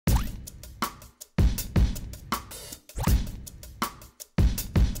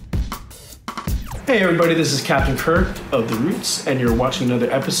Hey everybody, this is Captain Kirk of The Roots, and you're watching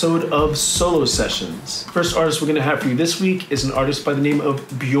another episode of Solo Sessions. First artist we're going to have for you this week is an artist by the name of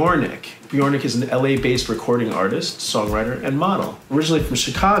Bjrnck. Bjrnck is an LA-based recording artist, songwriter, and model. Originally from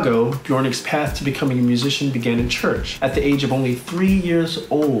Chicago, Bjrnck's path to becoming a musician began in church. At the age of only 3 years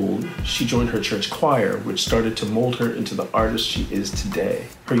old, she joined her church choir, which started to mold her into the artist she is today.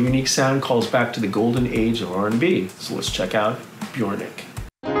 Her unique sound calls back to the golden age of R&B, so let's check out Bjrnck.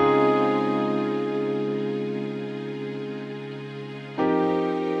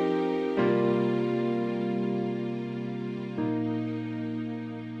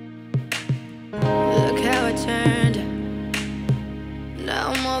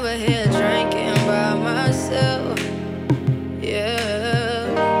 Now I'm over here drinking by myself, yeah.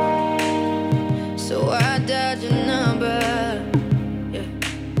 So I dialed your number,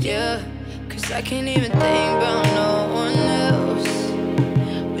 yeah. Cause I can't even think about no one else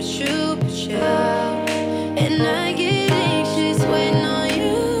but you, and I get anxious waiting on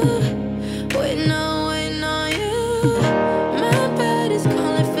you, waiting on you. My body's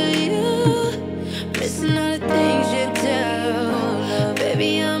calling for you, missing all the things you do.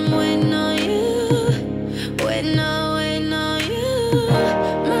 Baby, I'm waiting on you, waiting on you.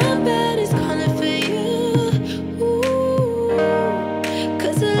 My body's calling for you. Ooh,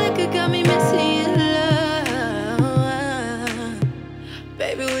 cause the liquor got me missing your love.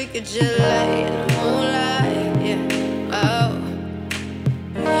 Baby, we could just lay in the moonlight, yeah. Oh,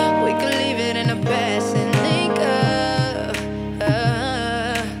 we could leave it in the past and think of,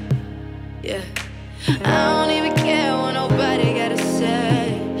 yeah. I don't even care what nobody gotta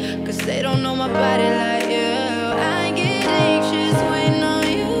say, cause they don't know my body like you. I get anxious waiting on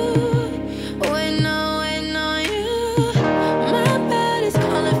you, waiting on you. My body's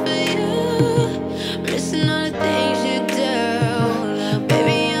calling for you, missing all the things you do.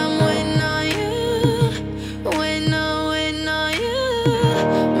 Baby, I'm waiting on you, waiting on you.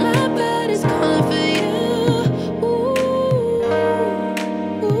 My body's calling for you.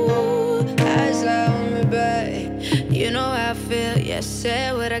 Ooh, eyes lie on me, babe. You know how I feel, yeah,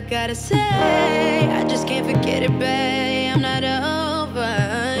 say what I gotta say. I just can't forget it, babe. I'm not over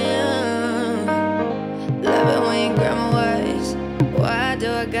you. Love it when you grab my waist. Why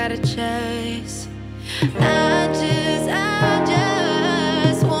do I gotta chase? I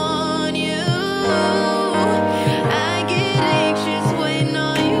just want you. I get anxious waiting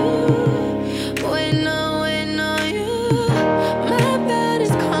on you, waiting on you. My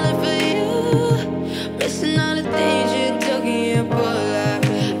body's calling for you, missing all the things you do, can you pull up?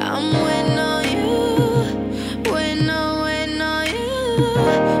 I'm waiting on you, waiting on you.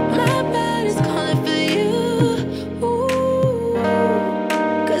 My body's calling for you. Ooh,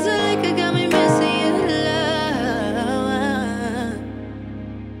 cause the liquor got me missing your love.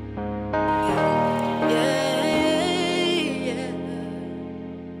 Yeah.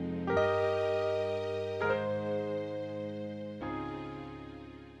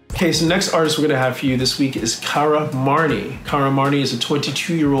 Okay, so next artist we're going to have for you this week is Kara Marni. Kara Marni is a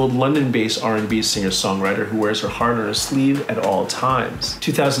 22-year-old London-based R&B singer-songwriter who wears her heart on her sleeve at all times.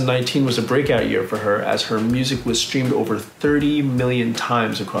 2019 was a breakout year for her as her music was streamed over 30 million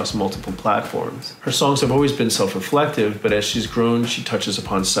times across multiple platforms. Her songs have always been self-reflective, but as she's grown, she touches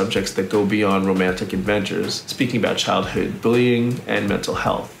upon subjects that go beyond romantic adventures, speaking about childhood bullying and mental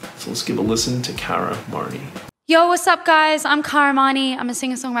health. So let's give a listen to Kara Marni. Yo, what's up guys? I'm Kara Marni. I'm a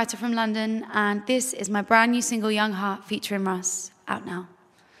singer-songwriter from London, and this is my brand new single, Young Heart, featuring Russ, out now.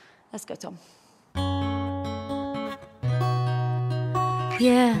 Let's go, Tom.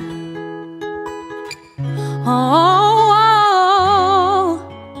 Yeah. Oh,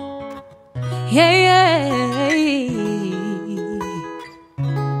 yeah.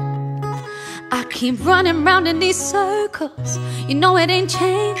 I keep running round in these circles. You know it ain't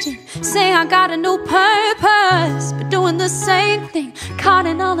changing. Say I got a new purpose, but doing the same thing, caught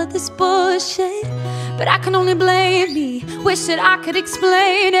in all of this bullshit. But I can only blame me, wish that I could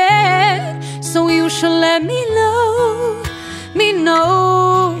explain it. So you should let me know,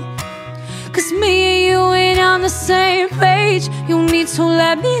 cause me and you ain't on the same page. You need to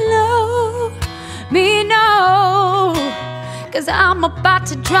let me know, cause I'm about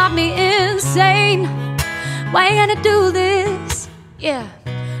to drive me insane. Why you gotta do this? Yeah.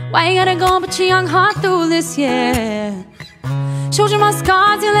 Why you gotta go and put your young heart through this? Yeah. Showed you my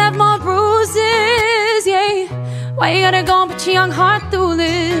scars, you left more bruises. Yeah. Why you gotta go and put your young heart through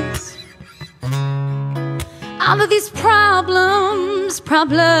this? All of these problems.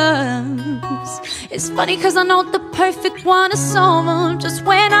 It's funny cause I know the perfect one to solve them. Just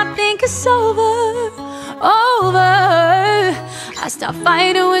when I think it's over, I start Now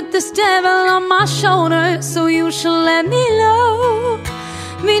fighting with this devil on my shoulder, so you should let me know.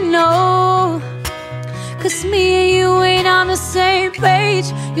 Cause me and you ain't on the same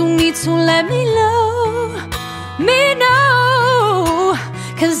page. You need to let me know.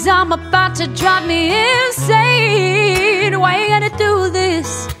 Cause I'm about to drive me insane. Why you gotta do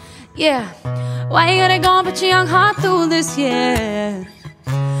this? Yeah. Why you gotta go and put your young heart through this? Yeah.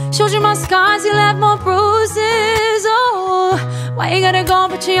 Showed you my scars, you left more bruises. Oh, why you gotta go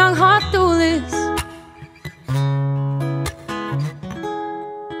and put your young heart through this?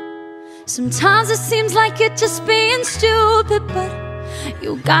 Sometimes it seems like you're just being stupid, but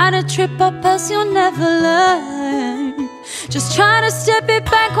you gotta trip up else you'll never learn. Just try to step it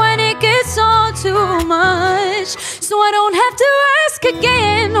back when it gets all too much, so I don't have to ask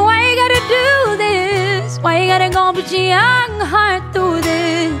again. Why you gotta do this? Why you gotta go and put your young heart through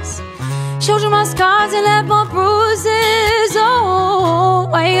this? Showed you my scars and left more bruises. Oh,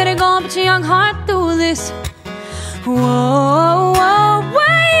 why you gotta go and put your young heart through this? Whoa, whoa,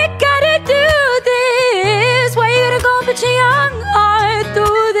 why you gotta do this? Why you gotta go and put your young heart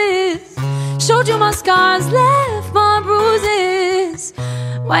through this? Showed you my scars, left my bruises.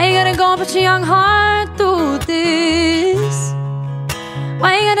 Why you gotta go and put your young heart through this?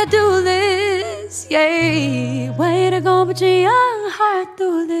 Why you gotta do this? Yeah, why you gotta go and put your young heart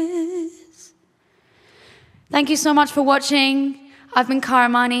through this? Thank you so much for watching. I've been Kara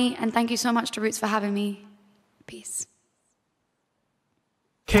Marni, and thank you so much to Roots for having me. Peace.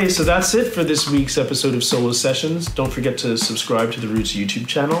 Okay, so that's it for this week's episode of Solo Sessions. Don't forget to subscribe to the Roots YouTube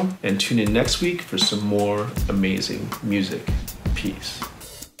channel and tune in next week for some more amazing music. Peace.